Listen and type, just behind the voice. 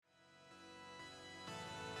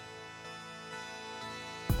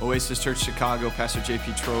Oasis Church Chicago, Pastor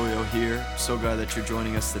JP Trolio here. So glad that you're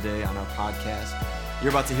joining us today on our podcast. You're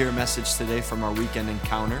about to hear a message today from our weekend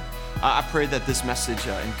encounter. I pray that this message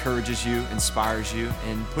encourages you, inspires you,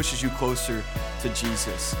 and pushes you closer to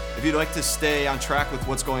Jesus. If you'd like to stay on track with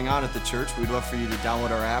what's going on at the church, we'd love for you to download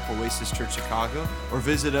our app, Oasis Church Chicago, or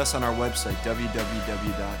visit us on our website,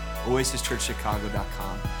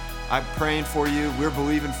 www.oasischurchchicago.com. I'm praying for you, we're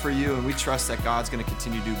believing for you, and we trust that God's going to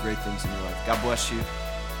continue to do great things in your life. God bless you.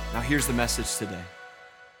 Now here's the message today.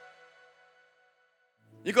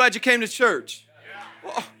 You glad you came to church?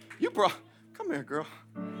 Yeah. Well, come here, girl.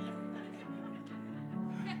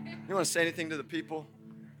 You want to say anything to the people?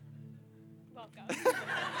 Welcome.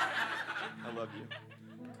 I love you.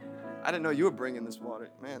 I didn't know you were bringing this water.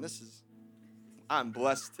 Man, I'm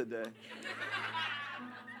blessed today.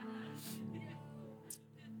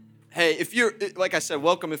 Hey, if you're, like I said,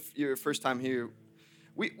 welcome if you're first time here.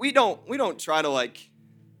 We don't try to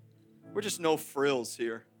we're just no frills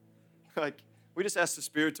here. We just ask the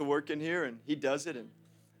Spirit to work in here, and He does it, and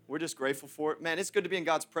we're just grateful for it. Man, it's good to be in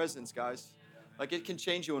God's presence, guys. It can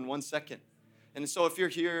change you in 1 second. And so if you're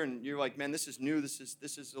here and you're like, man, this is new, this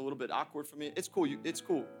is a little bit awkward for me, it's cool. It's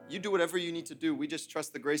cool. You do whatever you need to do. We just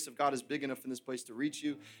trust the grace of God is big enough in this place to reach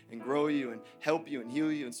you and grow you and help you and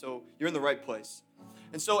heal you, and so you're in the right place.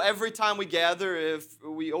 And so every time we gather, if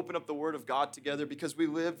we open up the Word of God together, because we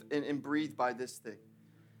live and breathe by this thing.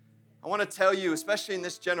 I want to tell you, especially in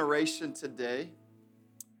this generation today,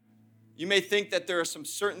 you may think that there are some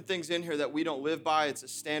certain things in here that we don't live by. It's a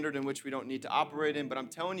standard in which we don't need to operate in, but I'm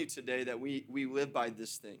telling you today that we live by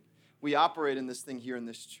this thing. We operate in this thing here in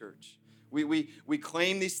this church. We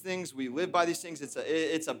claim these things. We live by these things.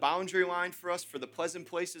 It's a boundary line for us, for the pleasant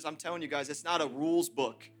places. I'm telling you guys, it's not a rules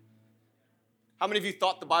book. How many of you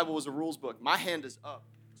thought the Bible was a rules book? My hand is up.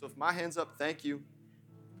 So if my hand's up, thank you.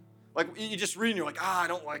 You just read and you're like, I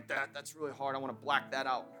don't like that. That's really hard. I want to black that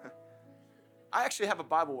out. I actually have a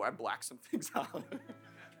Bible where I black some things out.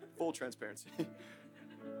 Full transparency.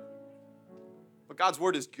 But God's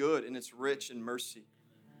Word is good, and it's rich in mercy.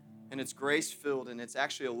 And it's grace-filled, and it's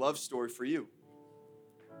actually a love story for you.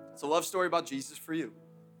 It's a love story about Jesus for you.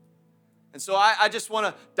 And so I just want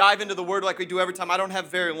to dive into the Word like we do every time. I don't have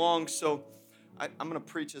very long, so I'm going to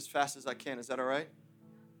preach as fast as I can. Is that all right?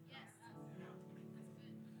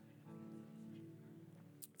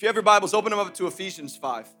 If you have your Bibles, open them up to Ephesians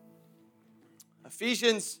 5.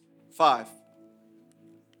 Ephesians 5.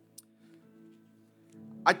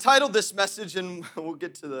 I titled this message, and we'll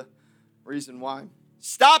get to the reason why.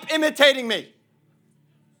 Stop imitating me.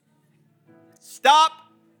 Stop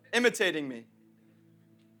imitating me.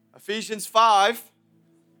 Ephesians 5,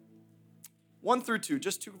 1 through 2,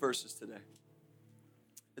 just 2 verses today.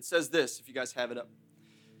 It says this, if you guys have it up.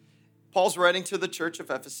 Paul's writing to the church of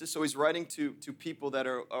Ephesus, so he's writing to people that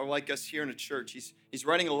are like us here in a church. He's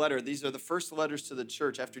writing a letter. These are the first letters to the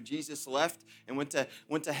church after Jesus left and went to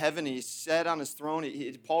heaven. He sat on his throne.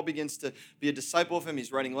 Paul begins to be a disciple of him.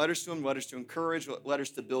 He's writing letters to him, letters to encourage,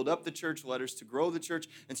 letters to build up the church, letters to grow the church.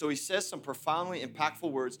 And so he says some profoundly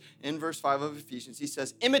impactful words in verse 5 of Ephesians. He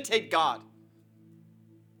says, imitate God.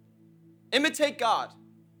 Imitate God.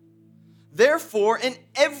 Therefore, in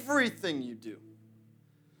everything you do.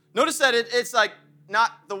 Notice that it's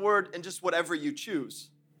not the word and just whatever you choose,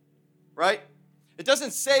 right? It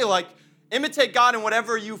doesn't say imitate God in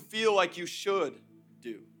whatever you feel like you should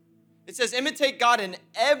do. It says imitate God in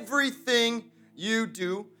everything you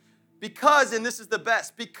do because, and this is the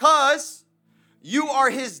best, because you are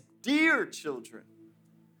His dear children.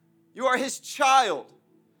 You are His child.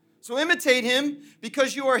 So imitate Him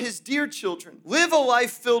because you are His dear children. Live a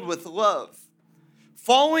life filled with love,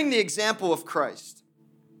 following the example of Christ.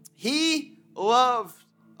 He loved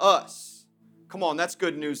us. Come on, that's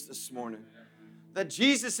good news this morning. That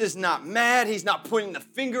Jesus is not mad. He's not pointing the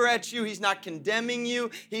finger at you. He's not condemning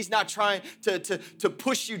you. He's not trying to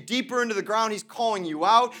push you deeper into the ground. He's calling you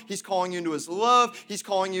out. He's calling you into His love. He's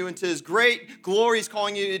calling you into His great glory. He's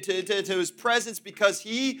calling you to His presence because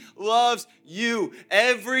He loves you.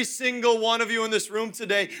 Every single one of you in this room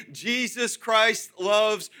today, Jesus Christ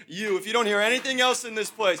loves you. If you don't hear anything else in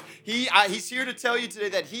this place, He's here to tell you today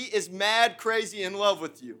that He is mad, crazy in love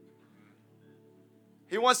with you.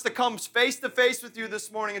 He wants to come face to face with you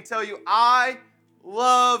this morning and tell you, I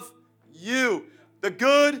love you. The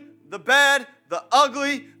good, the bad, the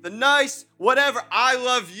ugly, the nice, whatever, I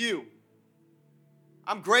love you.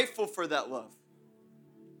 I'm grateful for that love.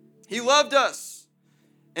 He loved us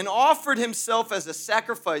and offered Himself as a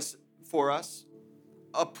sacrifice for us,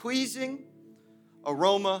 a pleasing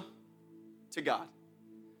aroma to God.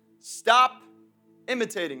 Stop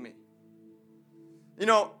imitating me. You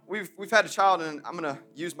know, we've had a child, and I'm going to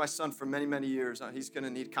use my son for many, many years. He's going to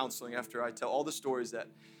need counseling after I tell all the stories that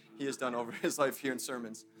he has done over his life here in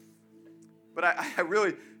sermons. But I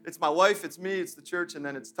really, it's my wife, it's me, it's the church, and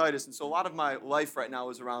then it's Titus. And so a lot of my life right now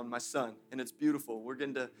is around my son, and it's beautiful. We're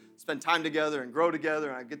getting to spend time together and grow together,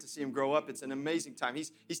 and I get to see him grow up. It's an amazing time.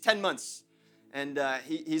 He's 10 months, and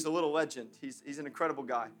he's a little legend. He's an incredible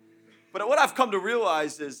guy. But what I've come to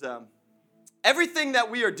realize is everything that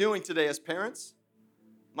we are doing today as parents,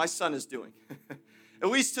 my son is doing, at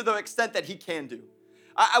least to the extent that he can do.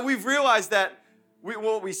 We've realized that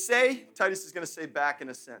what we say, Titus is going to say back in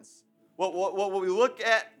a sense. What we look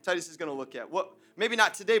at, Titus is going to look at. Maybe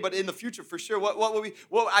not today, but in the future for sure.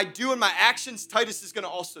 What I do in my actions, Titus is going to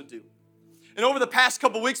also do. And over the past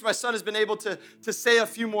couple weeks, my son has been able to say a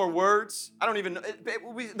few more words. I don't even know.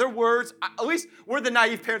 They're words. At least we're the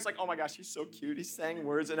naive parents like, oh my gosh, he's so cute. He's saying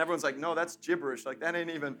words. And everyone's like, no, that's gibberish. Like, that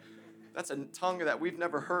ain't even, that's a tongue that we've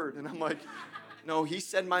never heard. And I'm like, no, he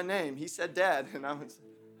said my name. He said dad. And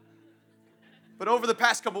but over the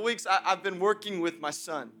past couple weeks, I've been working with my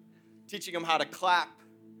son, teaching him how to clap,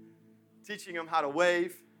 teaching him how to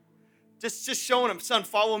wave, just showing him, son,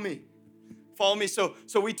 follow me. Follow me. So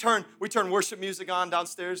we turn worship music on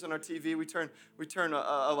downstairs on our TV. We turn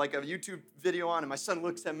like a YouTube video on, and my son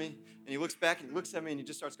looks at me, and he looks back, and he looks at me, and he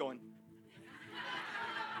just starts going.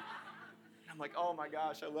 I'm like, oh my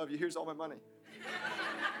gosh, I love you. Here's all my money.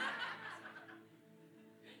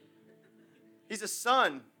 He's a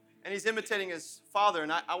son, and he's imitating his father,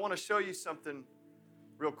 and I want to show you something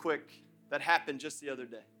real quick that happened just the other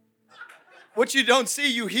day. What you don't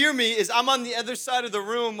see, you hear me, is I'm on the other side of the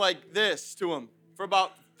room like this to him for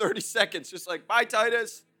about 30 seconds, just like, bye,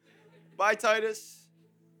 Titus. Bye, Titus.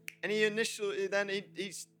 And he initially, then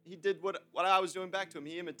he did what I was doing back to him.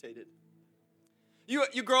 He imitated.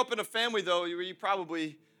 You grow up in a family, though, where you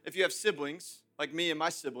probably, if you have siblings, like me and my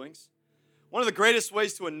siblings, one of the greatest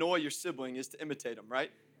ways to annoy your sibling is to imitate them,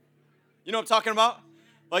 right? You know what I'm talking about?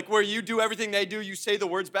 Like where you do everything they do, you say the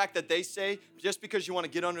words back that they say just because you want to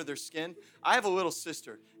get under their skin. I have a little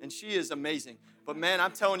sister, and she is amazing. But man,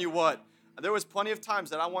 I'm telling you what, there was plenty of times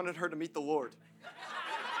that I wanted her to meet the Lord.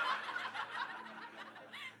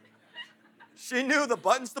 She knew the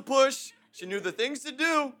buttons to push. She knew the things to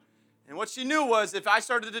do. And what she knew was if I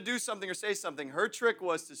started to do something or say something, her trick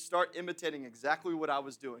was to start imitating exactly what I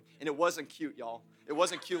was doing. And it wasn't cute, y'all. It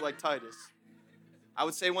wasn't cute like Titus. I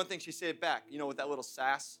would say one thing, she'd say it back. You know, with that little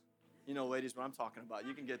sass. You know, ladies, what I'm talking about.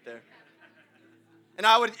 You can get there. And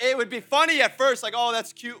it would be funny at first, like, oh,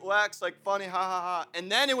 that's cute, Lex, like funny, ha, ha, ha.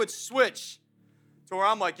 And then it would switch to where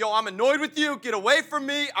I'm like, yo, I'm annoyed with you. Get away from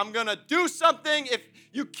me. I'm going to do something. If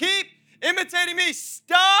you keep imitating me,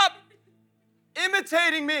 stop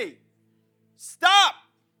imitating me. Stop.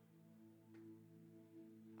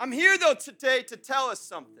 I'm here, though, today to tell us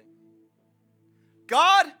something.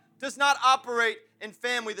 God does not operate in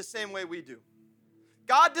family the same way we do.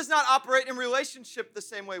 God does not operate in relationship the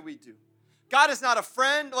same way we do. God is not a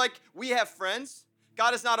friend like we have friends.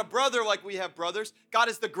 God is not a brother like we have brothers. God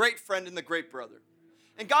is the great friend and the great brother.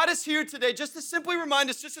 And God is here today just to simply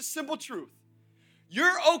remind us just a simple truth.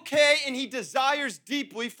 You're okay, and He desires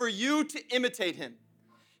deeply for you to imitate Him.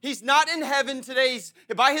 He's not in heaven today.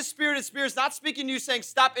 By His Spirit's not speaking to you saying,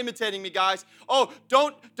 stop imitating me, guys. Oh,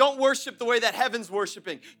 don't worship the way that heaven's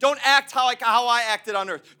worshiping. Don't act how I acted on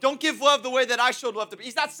earth. Don't give love the way that I showed love to people.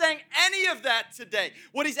 He's not saying any of that today.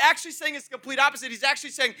 What He's actually saying is the complete opposite. He's actually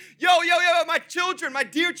saying, yo, my children, my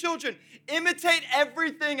dear children, imitate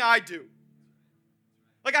everything I do.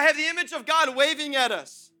 Like I have the image of God waving at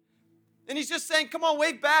us. And He's just saying, come on,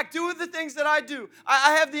 wave back. Do the things that I do.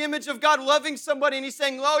 I have the image of God loving somebody, and He's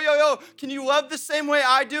saying, yo, can you love the same way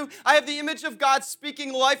I do? I have the image of God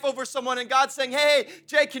speaking life over someone, and God saying, hey,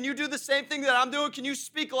 Jay, can you do the same thing that I'm doing? Can you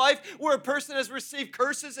speak life where a person has received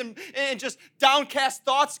curses and just downcast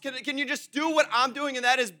thoughts? Can you just do what I'm doing, and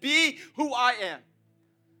that is be who I am?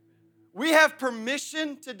 We have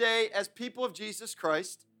permission today as people of Jesus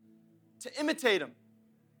Christ to imitate Him.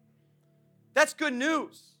 That's good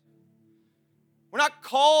news. We're not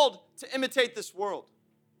called to imitate this world.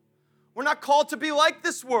 We're not called to be like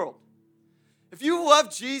this world. If you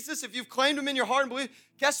love Jesus, if you've claimed Him in your heart and believe,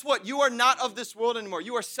 guess what? You are not of this world anymore.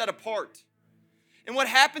 You are set apart. And what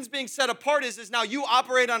happens being set apart is now you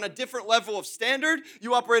operate on a different level of standard.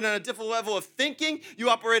 You operate on a different level of thinking. You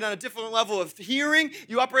operate on a different level of hearing.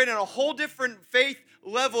 You operate on a whole different faith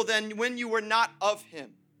level than when you were not of Him.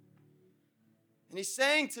 And He's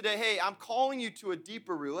saying today, hey, I'm calling you to a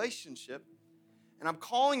deeper relationship. And I'm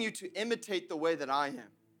calling you to imitate the way that I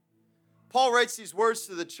am. Paul writes these words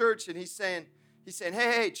to the church, and he's saying,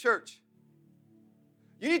 hey, church,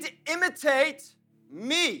 you need to imitate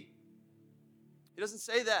me. He doesn't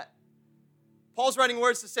say that. Paul's writing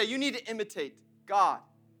words to say you need to imitate God.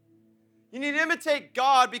 You need to imitate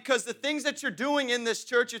God because the things that you're doing in this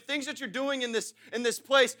church, the things that you're doing in this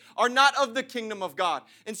place are not of the kingdom of God.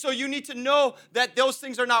 And so you need to know that those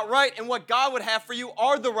things are not right, and what God would have for you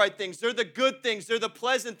are the right things. They're the good things. They're the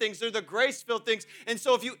pleasant things. They're the grace-filled things. And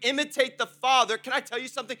so if you imitate the Father, can I tell you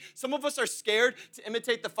something? Some of us are scared to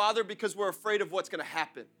imitate the Father because we're afraid of what's going to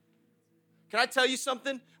happen. Can I tell you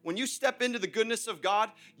something? When you step into the goodness of God,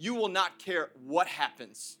 you will not care what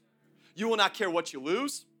happens. You will not care what you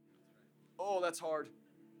lose. Oh, that's hard.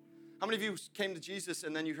 How many of you came to Jesus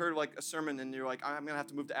and then you heard like a sermon and you're like, I'm going to have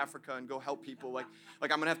to move to Africa and go help people. Like I'm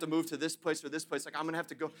going to have to move to this place or this place. Like I'm going to have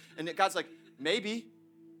to go. And God's like, maybe,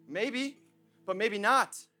 but maybe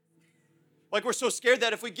not. Like we're so scared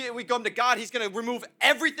that if we come to God, he's going to remove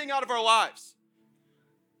everything out of our lives.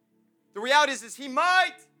 The reality is he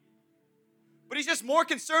might. But he's just more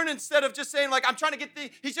concerned instead of just saying like, I'm trying to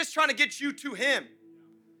he's just trying to get you to him.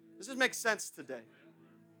 Does this make sense today?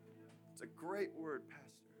 It's a great word, Pastor.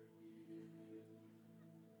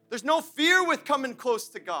 There's no fear with coming close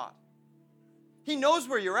to God. He knows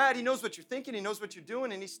where you're at. He knows what you're thinking. He knows what you're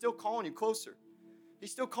doing, and he's still calling you closer.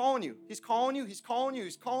 He's still calling you. He's calling you. He's calling you.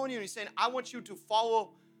 He's calling you, and he's saying, I want you to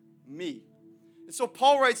follow me. And so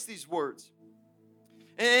Paul writes these words,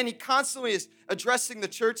 and he constantly is addressing the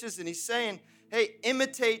churches, and he's saying, hey,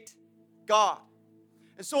 imitate God.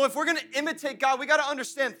 And so if we're going to imitate God, we got to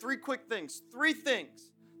understand three things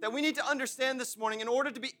that we need to understand this morning in order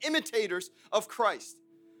to be imitators of Christ.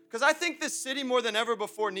 Because I think this city more than ever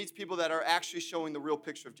before needs people that are actually showing the real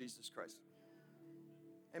picture of Jesus Christ.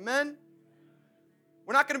 Amen?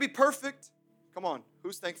 We're not going to be perfect. Come on,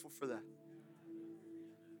 who's thankful for that?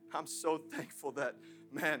 I'm so thankful that,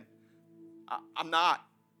 man, I'm not.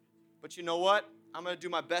 But you know what? I'm going to do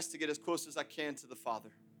my best to get as close as I can to the Father.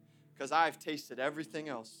 Because I've tasted everything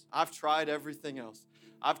else. I've tried everything else.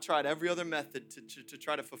 I've tried every other method to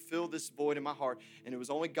try to fulfill this void in my heart. And it was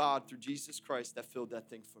only God through Jesus Christ that filled that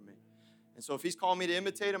thing for me. And so if he's calling me to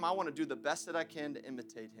imitate him, I want to do the best that I can to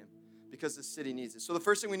imitate him. Because the city needs it. So the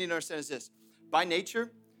first thing we need to understand is this. By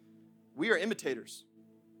nature, we are imitators.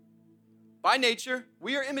 By nature,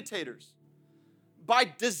 we are imitators.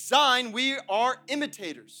 By design, we are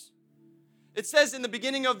imitators. It says in the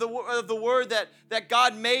beginning of the word that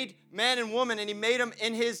God made man and woman, and he made them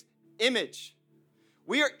in his image.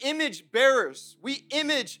 We are image bearers. We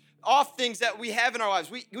image off things that we have in our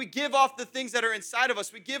lives. We give off the things that are inside of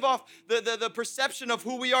us. We give off the perception of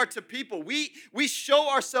who we are to people. We show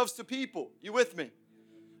ourselves to people. You with me?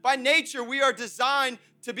 By nature, we are designed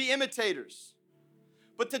to be imitators.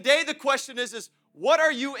 But today the question is what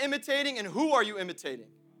are you imitating and who are you imitating?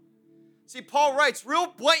 See, Paul writes real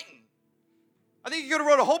blatant. I think he could have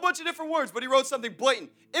wrote a whole bunch of different words, but he wrote something blatant.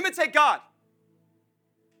 Imitate God.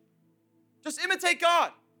 Just imitate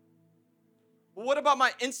God. Well, what about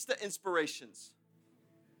my Insta inspirations?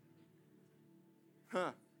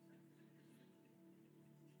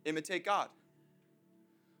 Imitate God.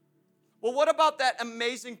 Well, what about that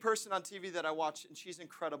amazing person on TV that I watch and she's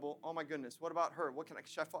incredible? Oh my goodness, what about her?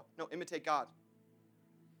 Should I follow? No, imitate God.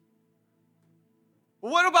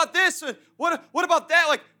 Well, what about this? What about that?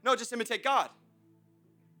 Like, no, just imitate God.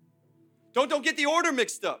 Don't get the order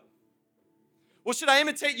mixed up. Well, should I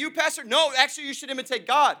imitate you, Pastor? No, actually, you should imitate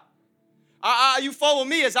God. You follow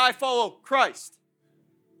me as I follow Christ.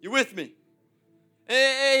 You with me?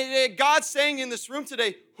 God's saying in this room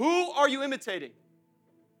today, who are you imitating?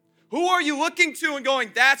 Who are you looking to and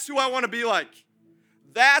going, that's who I want to be like?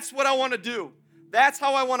 That's what I want to do. That's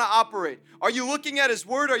how I want to operate. Are you looking at his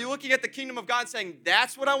word? Are you looking at the kingdom of God saying,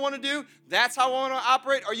 that's what I want to do? That's how I want to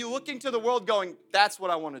operate? Are you looking to the world going, that's what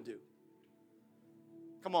I want to do?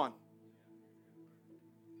 Come on.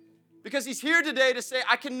 Because he's here today to say,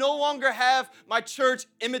 I can no longer have my church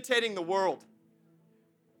imitating the world.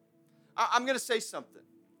 I'm going to say something.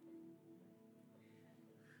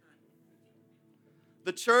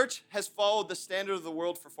 The church has followed the standard of the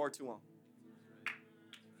world for far too long.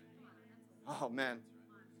 Oh, man.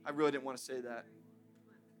 I really didn't want to say that.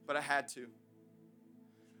 But I had to.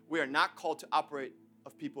 We are not called to operate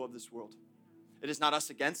of people of this world. It is not us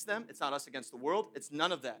against them. It's not us against the world. It's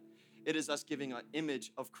none of that. It is us giving an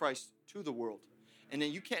image of Christ to the world. And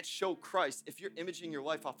then you can't show Christ if you're imaging your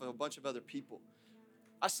life off of a bunch of other people.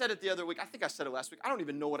 I said it the other week. I think I said it last week. I don't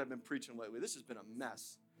even know what I've been preaching lately. This has been a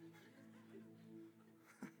mess.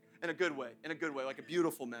 In a good way, like a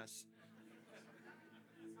beautiful mess.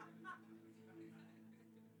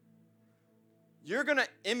 You're going to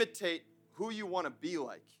imitate who you want to be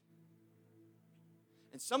like.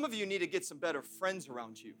 And some of you need to get some better friends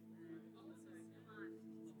around you.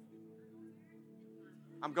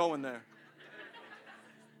 I'm going there.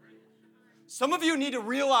 Some of you need to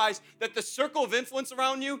realize that the circle of influence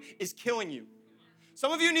around you is killing you.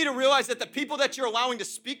 Some of you need to realize that the people that you're allowing to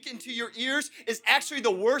speak into your ears is actually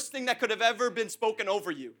the worst thing that could have ever been spoken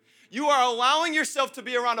over you. You are allowing yourself to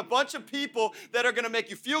be around a bunch of people that are going to make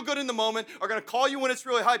you feel good in the moment, are going to call you when it's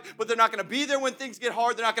really hype, but they're not going to be there when things get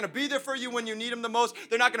hard. They're not going to be there for you when you need them the most.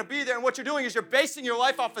 They're not going to be there. And what you're doing is you're basing your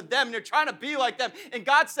life off of them, and you're trying to be like them. And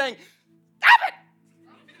God's saying, stop it!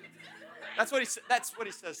 That's what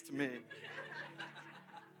he says to me.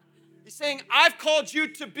 He's saying, I've called you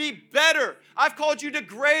to be better. I've called you to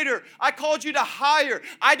greater. I called you to higher.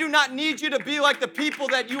 I do not need you to be like the people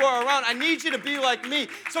that you are around. I need you to be like me.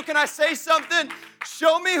 So can I say something?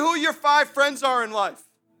 Show me who your 5 friends are in life.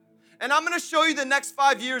 And I'm going to show you the next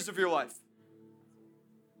 5 years of your life.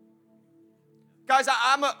 Guys,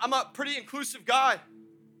 I'm a pretty inclusive guy.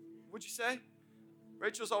 What'd you say?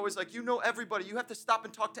 Rachel's always like, you know everybody. You have to stop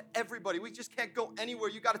and talk to everybody. We just can't go anywhere.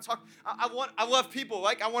 You got to talk. I love people.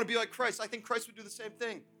 Like, I want to be like Christ. I think Christ would do the same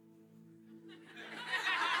thing.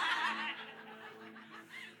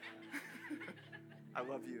 I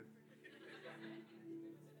love you.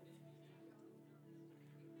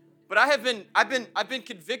 But I've been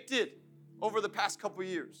convicted over the past couple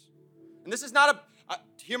years. And this is not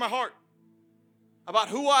hear my heart, about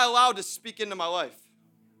who I allow to speak into my life.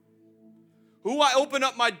 Who I open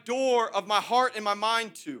up my door of my heart and my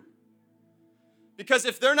mind to. Because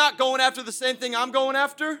if they're not going after the same thing I'm going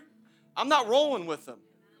after, I'm not rolling with them.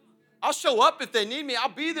 I'll show up if they need me. I'll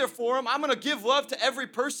be there for them. I'm going to give love to every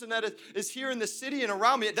person that is here in the city and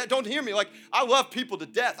around me. That don't hear me. Like, I love people to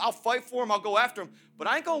death. I'll fight for them. I'll go after them. But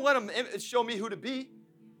I ain't going to let them show me who to be.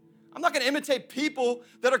 I'm not going to imitate people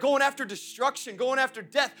that are going after destruction, going after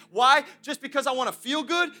death. Why? Just because I want to feel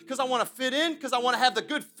good, because I want to fit in, because I want to have the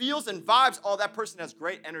good feels and vibes. Oh, that person has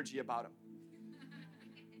great energy about him.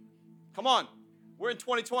 Come on. We're in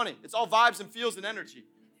 2020. It's all vibes and feels and energy.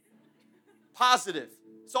 Positive.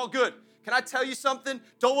 It's all good. Can I tell you something?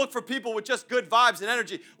 Don't look for people with just good vibes and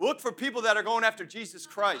energy. Look for people that are going after Jesus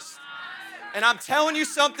Christ. And I'm telling you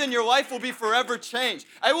something, your life will be forever changed.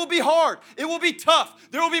 It will be hard. It will be tough.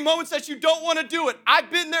 There will be moments that you don't want to do it.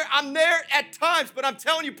 I've been there. I'm there at times. But I'm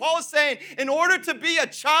telling you, Paul is saying, in order to be a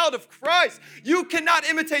child of Christ, you cannot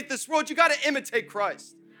imitate this world. You got to imitate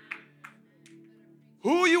Christ.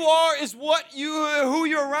 Who you are is who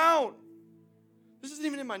you're around. This isn't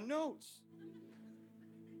even in my notes.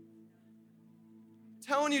 I'm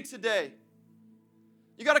telling you today,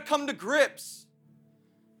 you got to come to grips.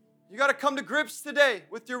 You got to come to grips today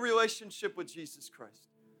with your relationship with Jesus Christ.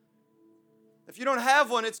 If you don't have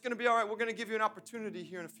one, it's going to be all right. We're going to give you an opportunity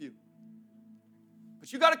here in a few.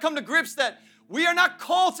 But you got to come to grips that we are not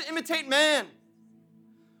called to imitate man.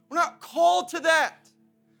 We're not called to that.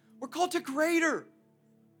 We're called to greater.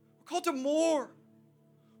 We're called to more.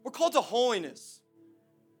 We're called to holiness.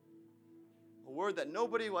 A word that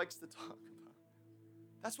nobody likes to talk about.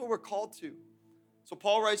 That's what we're called to. So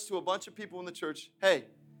Paul writes to a bunch of people in the church, hey,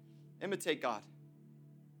 imitate God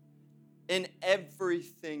in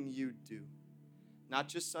everything you do. Not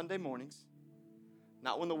just Sunday mornings,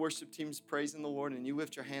 not when the worship team's praising the Lord and you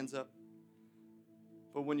lift your hands up,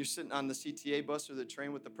 but when you're sitting on the CTA bus or the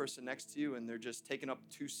train with the person next to you and they're just taking up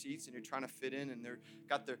 2 seats and you're trying to fit in and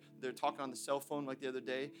they're talking on the cell phone like the other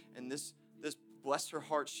day, and this bless her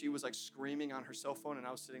heart, she was like screaming on her cell phone and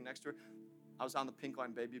I was sitting next to her. I was on the pink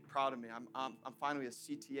line, baby. Proud of me. I'm finally a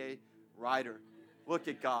CTA rider. Look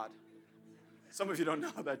at God. Some of you don't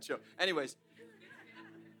know that joke. Anyways,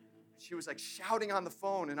 she was like shouting on the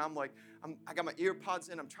phone, and I'm like, I got my ear pods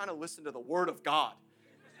in. I'm trying to listen to the Word of God.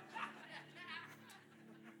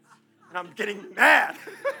 And I'm getting mad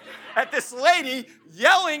at this lady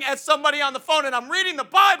yelling at somebody on the phone, and I'm reading the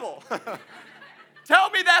Bible. Tell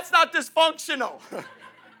me that's not dysfunctional.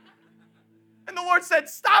 And the Lord said,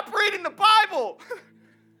 stop reading the Bible.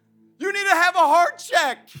 You need to have a heart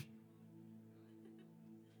check.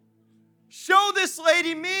 Show this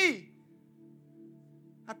lady me.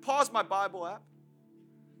 I paused my Bible app.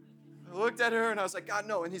 I looked at her and I was like, God,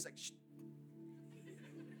 no. And he's like, shh.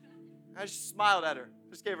 I just smiled at her.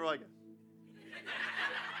 Just gave her like a,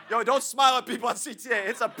 yo, don't smile at people on CTA.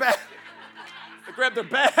 It's a bag. They grab their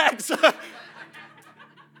bags.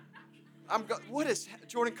 What is,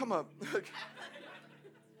 Jordan, come up.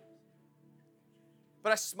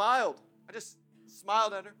 But I smiled. I just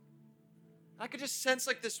smiled at her. I could just sense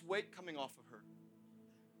like this weight coming off of her.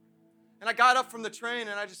 And I got up from the train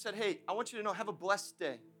and I just said, hey, I want you to know, have a blessed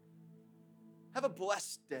day. Have a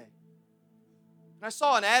blessed day. And I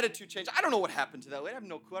saw an attitude change. I don't know what happened to that lady. I have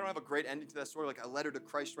no clue. I don't have a great ending to that story. Like I led her to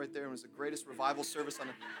Christ right there and it was the greatest revival service on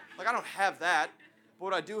it. Like I don't have that. But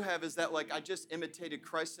what I do have is that, like, I just imitated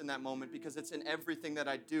Christ in that moment because it's in everything that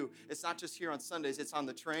I do. It's not just here on Sundays. It's on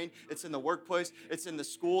the train. It's in the workplace. It's in the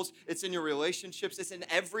schools. It's in your relationships. It's in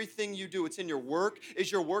everything you do. It's in your work.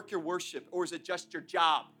 Is your work your worship, or is it just your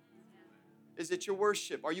job? Is it your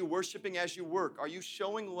worship? Are you worshiping as you work? Are you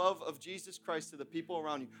showing love of Jesus Christ to the people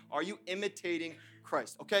around you? Are you imitating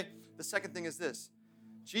Christ? Okay, the second thing is this.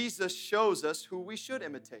 Jesus shows us who we should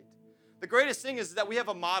imitate. The greatest thing is that we have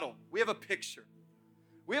a model. We have a picture.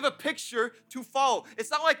 We have a picture to follow. It's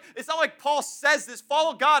not like Paul says this,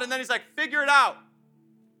 follow God, and then he's like, figure it out.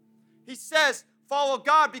 He says, follow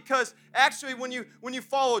God, because actually when you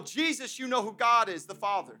follow Jesus, you know who God is, the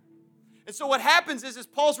Father. And so what happens is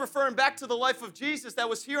Paul's referring back to the life of Jesus that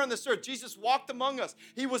was here on this earth. Jesus walked among us.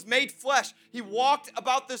 He was made flesh. He walked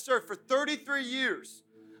about this earth for 33 years.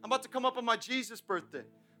 I'm about to come up on my Jesus birthday.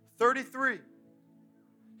 33.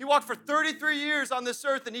 He walked for 33 years on this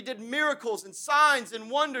earth, and he did miracles and signs and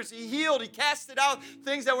wonders. He healed. He casted out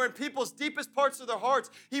things that were in people's deepest parts of their hearts.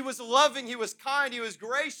 He was loving. He was kind. He was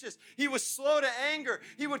gracious. He was slow to anger.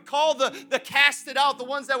 He would call the casted out, the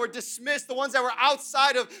ones that were dismissed, the ones that were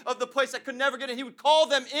outside of the place that could never get in. He would call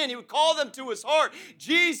them in. He would call them to his heart.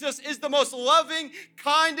 Jesus is the most loving,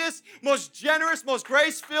 kindest, most generous, most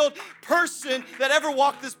grace-filled person that ever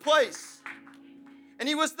walked this place. And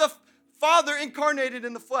he was the Father incarnated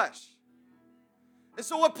in the flesh. And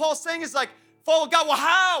so what Paul's saying is like, follow God. Well,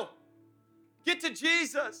 how? Get to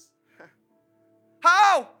Jesus.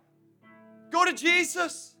 How? Go to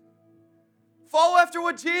Jesus. Follow after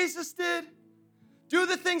what Jesus did. Do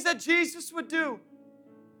the things that Jesus would do.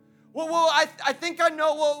 Well, I think I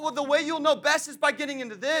know. Well, the way you'll know best is by getting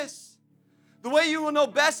into this. The way you will know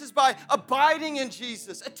best is by abiding in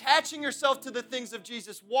Jesus, attaching yourself to the things of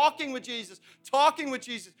Jesus, walking with Jesus, talking with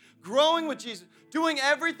Jesus, growing with Jesus, doing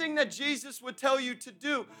everything that Jesus would tell you to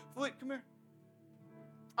do. Philippe, come here.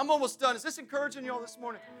 I'm almost done. Is this encouraging you all this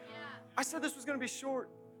morning? Yeah. I said this was going to be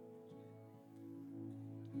short.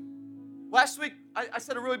 Last week, I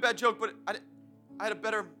said a really bad joke, but I had a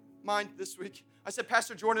better mind this week. I said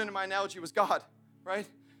Pastor Jordan in my analogy was God, right?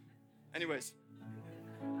 Anyways.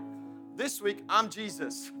 This week, I'm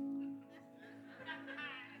Jesus.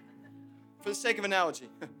 For the sake of analogy.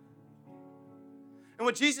 And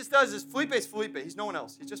what Jesus does is Felipe's Felipe. He's no one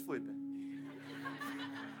else. He's just Felipe.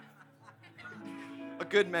 A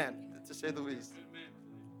good man, to say the least.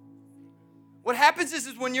 What happens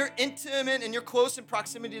is when you're intimate and you're close in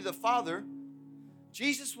proximity to the Father,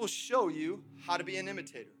 Jesus will show you how to be an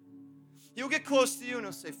imitator. He'll get close to you and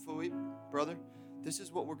he'll say, Felipe, brother, this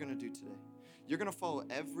is what we're going to do today. You're going to follow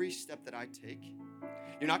every step that I take.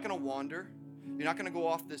 You're not going to wander. You're not going to go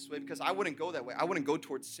off this way, because I wouldn't go that way. I wouldn't go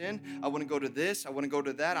towards sin. I wouldn't go to this. I wouldn't go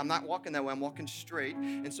to that. I'm not walking that way. I'm walking straight.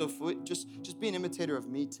 And so just be an imitator of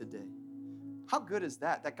me today. How good is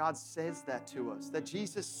that God says that to us, that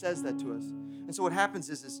Jesus says that to us? And so what happens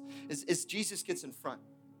is Jesus gets in front.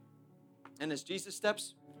 And as Jesus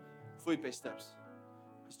steps, Felipe steps.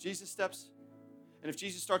 As Jesus steps, and if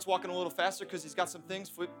Jesus starts walking a little faster because he's got some things,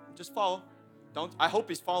 Felipe, just follow. I hope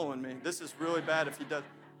he's following me. This is really bad if he does.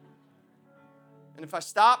 And if I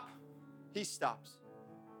stop, he stops.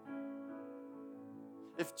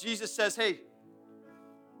 If Jesus says, hey,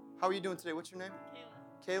 how are you doing today? What's your name?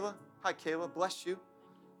 Kayla. Kayla? Hi, Kayla. Bless you.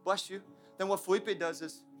 Bless you. Then what Felipe does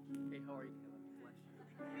is, hey, how are you, Kayla?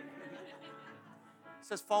 Bless you. He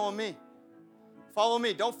says, follow me. Follow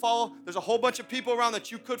me. Don't follow. There's a whole bunch of people around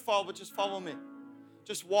that you could follow, but just follow me.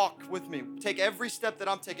 Just walk with me. Take every step that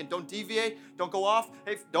I'm taking. Don't deviate. Don't go off.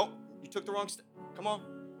 Hey, you took the wrong step. Come on.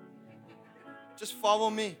 Just follow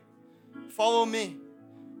me. Follow me.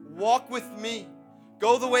 Walk with me.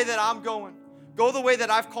 Go the way that I'm going. Go the way that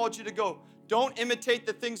I've called you to go. Don't imitate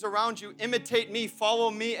the things around you. Imitate me. Follow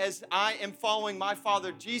me as I am following my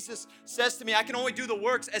Father. Jesus says to me, I can only do the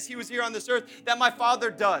works as he was here on this earth that my Father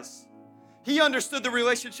does. He understood the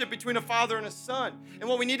relationship between a father and a son. And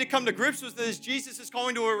what we need to come to grips with is Jesus is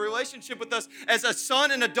calling to a relationship with us as a son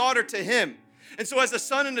and a daughter to him. And so as a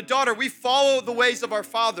son and a daughter, we follow the ways of our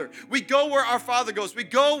Father. We go where our Father goes. We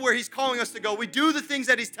go where he's calling us to go. We do the things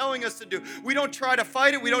that he's telling us to do. We don't try to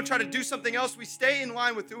fight it. We don't try to do something else. We stay in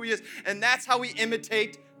line with who he is. And that's how we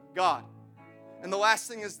imitate God. And the last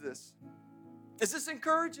thing is this. Is this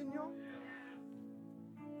encouraging, y'all?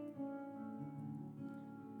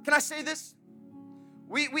 Can I say this?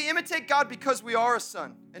 We imitate God because we are a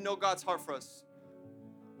son and know God's heart for us.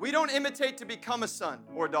 We don't imitate to become a son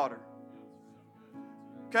or a daughter.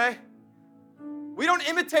 Okay? We don't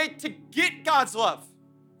imitate to get God's love.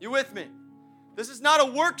 You with me? This is not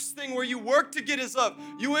a works thing where you work to get his love.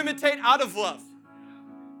 You imitate out of love.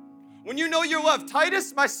 When you know you're loved,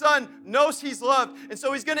 Titus, my son, knows he's loved, and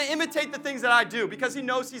so he's going to imitate the things that I do because he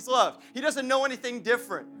knows he's loved. He doesn't know anything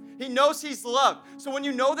different. He knows he's loved. So when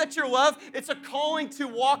you know that you're loved, it's a calling to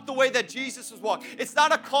walk the way that Jesus has walked. It's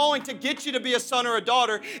not a calling to get you to be a son or a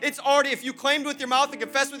daughter. It's already, if you claimed with your mouth and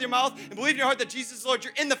confess with your mouth and believe in your heart that Jesus is Lord,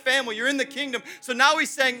 you're in the family, you're in the kingdom. So now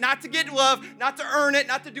he's saying not to get love, not to earn it,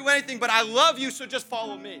 not to do anything, but I love you, so just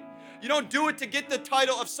follow me. You don't do it to get the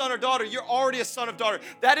title of son or daughter. You're already a son or daughter.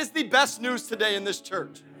 That is the best news today in this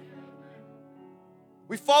church.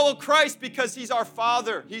 We follow Christ because he's our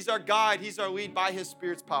Father, he's our guide, he's our lead by his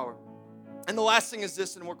Spirit's power. And the last thing is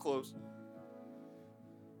this, and we'll close.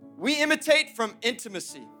 We imitate from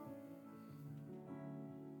intimacy.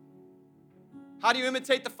 How do you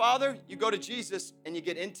imitate the Father? You go to Jesus and you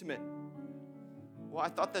get intimate. Well, I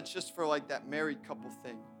thought that's just for like that married couple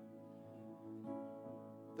thing.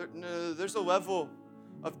 There's a level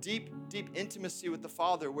of deep, deep intimacy with the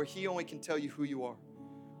Father where he only can tell you who you are,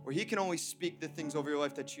 where he can only speak the things over your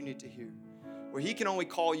life that you need to hear, where he can only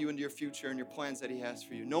call you into your future and your plans that he has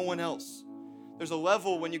for you. No one else. There's a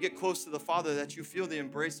level when you get close to the Father that you feel the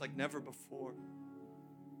embrace like never before.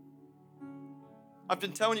 I've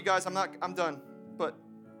been telling you guys, I'm done, but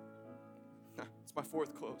it's my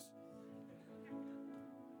fourth close.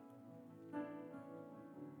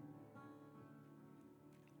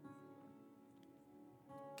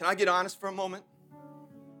 Can I get honest for a moment?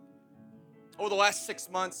 Over the last 6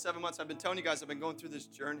 months, 7 months, I've been telling you guys I've been going through this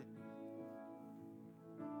journey.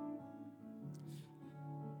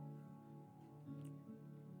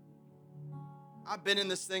 I've been in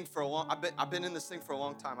this thing for a long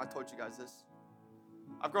time. I told you guys this.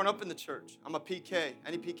 I've grown up in the church. I'm a PK.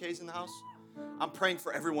 Any PKs in the house? I'm praying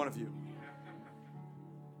for every one of you.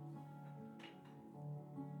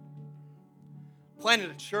 Planted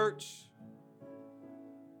a church.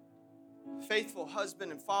 Faithful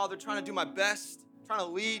husband and father, trying to do my best, trying to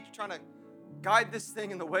lead, trying to guide this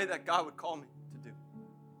thing in the way that God would call me to do.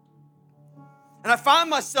 And I find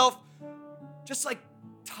myself just like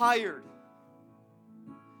tired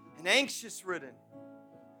and anxious-ridden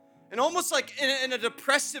and almost like in a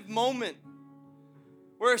depressive moment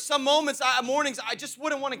where some mornings I just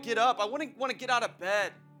wouldn't want to get up. I wouldn't want to get out of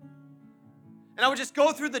bed. And I would just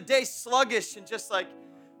go through the day sluggish and just like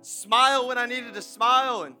smile when I needed to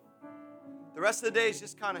smile, and the rest of the day is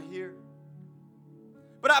just kind of here.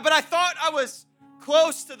 But I thought I was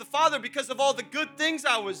close to the Father because of all the good things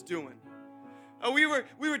I was doing. We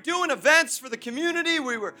were doing events for the community.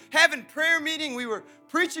 We were having prayer meeting. We were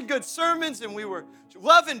preaching good sermons, and we were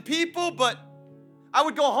loving people. But I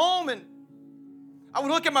would go home and I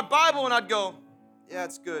would look at my Bible and I'd go, yeah,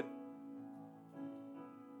 it's good.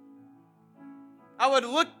 I would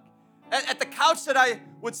look at the couch that I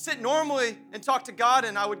would sit normally and talk to God,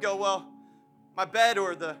 and I would go, well, my bed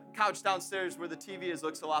or the couch downstairs where the TV is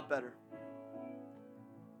looks a lot better.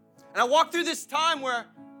 And I walked through this time where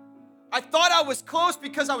I thought I was close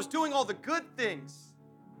because I was doing all the good things.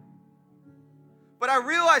 But I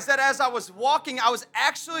realized that as I was walking, I was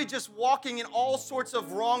actually just walking in all sorts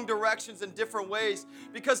of wrong directions in different ways,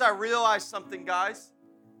 because I realized something, guys,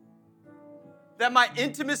 that my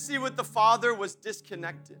intimacy with the Father was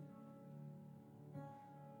disconnected.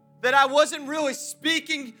 That I wasn't really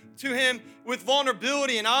speaking to him with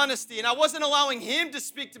vulnerability and honesty, and I wasn't allowing him to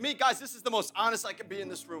speak to me. Guys, this is the most honest I can be in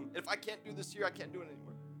this room. If I can't do this here, I can't do it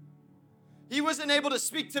anywhere. He wasn't able to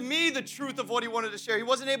speak to me the truth of what he wanted to share. He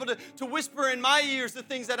wasn't able to whisper in my ears the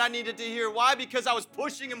things that I needed to hear. Why? Because I was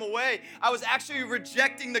pushing him away. I was actually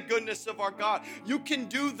rejecting the goodness of our God. You can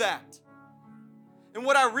do that. And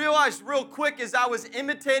what I realized real quick is I was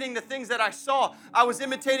imitating the things that I saw. I was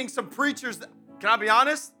imitating some preachers. Can I be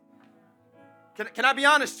honest? Can I be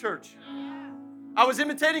honest, church? I was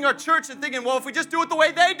imitating our church and thinking, well, if we just do it the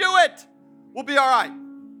way they do it, we'll be all right.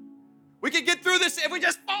 We can get through this if we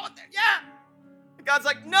just follow it there. Yeah. And God's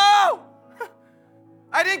like, no.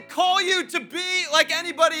 I didn't call you to be like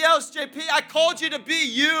anybody else, JP. I called you to be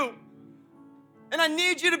you. And I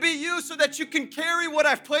need you to be you so that you can carry what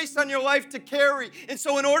I've placed on your life to carry. And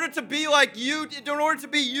so in order to be like you, in order to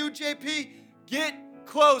be you, JP, get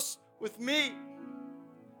close with me.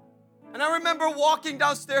 And I remember walking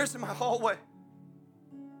downstairs in my hallway,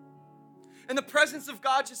 and the presence of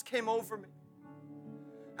God just came over me.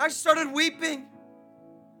 I just started weeping.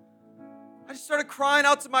 I just started crying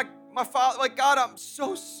out to my Father, like, God, I'm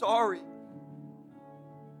so sorry.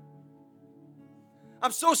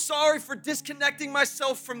 I'm so sorry for disconnecting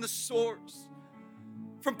myself from the source,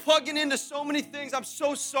 from plugging into so many things. I'm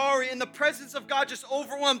so sorry. And the presence of God just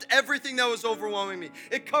overwhelmed everything that was overwhelming me.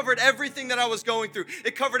 It covered everything that I was going through.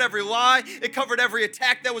 It covered every lie. It covered every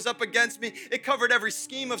attack that was up against me. It covered every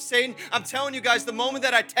scheme of Satan. I'm telling you guys, the moment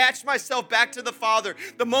that I attached myself back to the Father,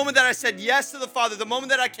 the moment that I said yes to the Father, the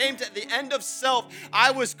moment that I came to the end of self,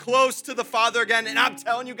 I was close to the Father again. And I'm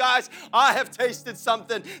telling you guys, I have tasted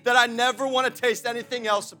something that I never want to taste anything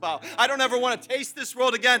else about. I don't ever want to taste this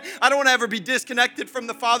world again. I don't want to ever be disconnected from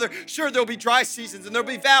the Father. Sure, there'll be dry seasons and there'll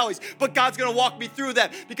be valleys, but God's going to walk me through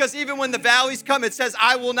that, because even when the valleys come, it says,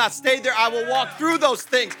 I will not stay there. I will walk through those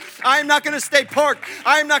things. I am not going to stay parked.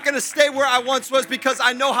 I am not going to stay where I once was, because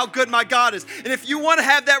I know how good my God is. And if you want to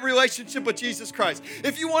have that relationship with Jesus Christ,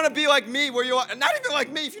 if you want to be like me, where you are, not even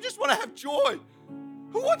like me, if you just want to have joy,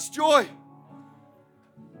 who wants joy?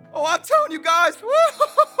 Oh, I'm telling you guys,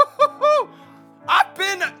 I've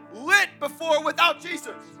been lit before without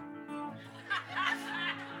Jesus.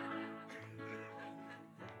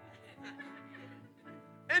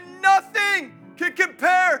 And nothing can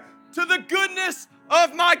compare to the goodness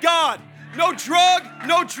of my God. No drug,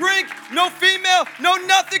 no drink, no female, no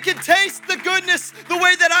nothing can taste the goodness the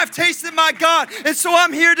way that I've tasted my God. And so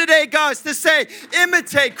I'm here today, guys, to say,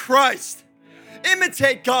 imitate Christ.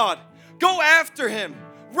 Imitate God. Go after Him.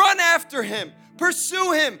 Run after Him.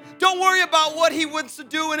 Pursue Him. Don't worry about what He wants to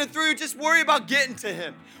do in and through you. Just worry about getting to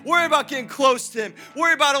Him. Worry about getting close to Him.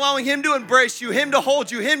 Worry about allowing Him to embrace you, Him to hold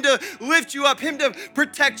you, Him to lift you up, Him to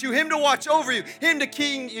protect you, Him to watch over you, Him to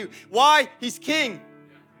king you. Why? He's King.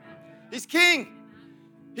 He's King.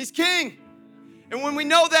 He's King. And when we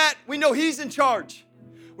know that, we know He's in charge.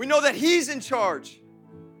 We know that He's in charge.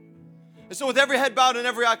 And so with every head bowed and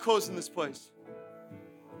every eye closed in this place,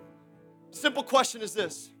 simple question is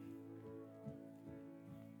this.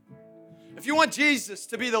 If you want Jesus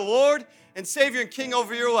to be the Lord and Savior and King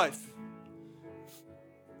over your life,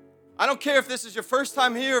 I don't care if this is your first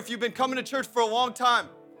time here, if you've been coming to church for a long time,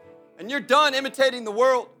 and you're done imitating the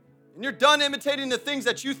world, and you're done imitating the things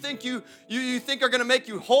that you think you think are going to make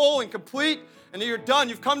you whole and complete, and you're done.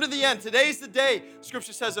 You've come to the end. Today's the day,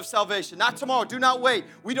 Scripture says, of salvation. Not tomorrow. Do not wait.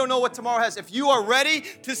 We don't know what tomorrow has. If you are ready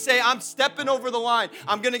to say, I'm stepping over the line,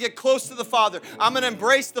 I'm going to get close to the Father, I'm going to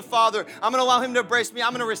embrace the Father, I'm going to allow Him to embrace me,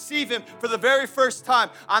 I'm going to receive Him for the very first time,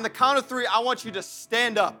 on the count of 3, I want you to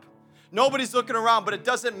stand up. Nobody's looking around, but it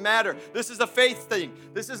doesn't matter. This is a faith thing.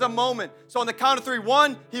 This is a moment. So on the count of 3,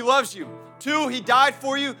 1, He loves you. 2, He died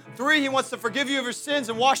for you. 3, He wants to forgive you of your sins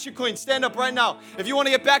and wash you clean. Stand up right now. If you want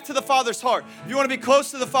to get back to the Father's heart, if you want to be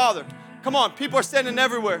close to the Father, come on. People are standing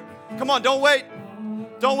everywhere. Come on, don't wait.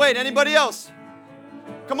 Don't wait. Anybody else?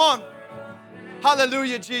 Come on.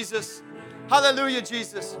 Hallelujah, Jesus. Hallelujah,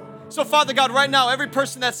 Jesus. So, Father God, right now, every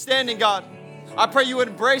person that's standing, God, I pray you would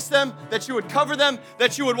embrace them, that you would cover them,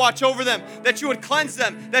 that you would watch over them, that you would cleanse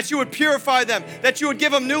them, that you would purify them, that you would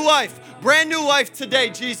give them new life, brand new life today,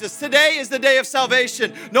 Jesus. Today is the day of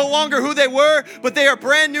salvation. No longer who they were, but they are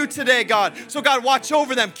brand new today, God. So God, watch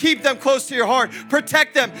over them, keep them close to your heart,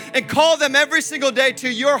 protect them, and call them every single day to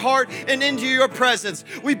your heart and into your presence.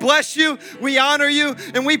 We bless you, we honor you,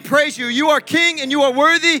 and we praise you. You are King and you are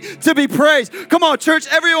worthy to be praised. Come on, church,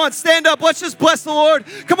 everyone stand up. Let's just bless the Lord.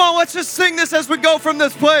 Come on, let's just sing this as we go from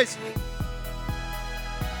this place.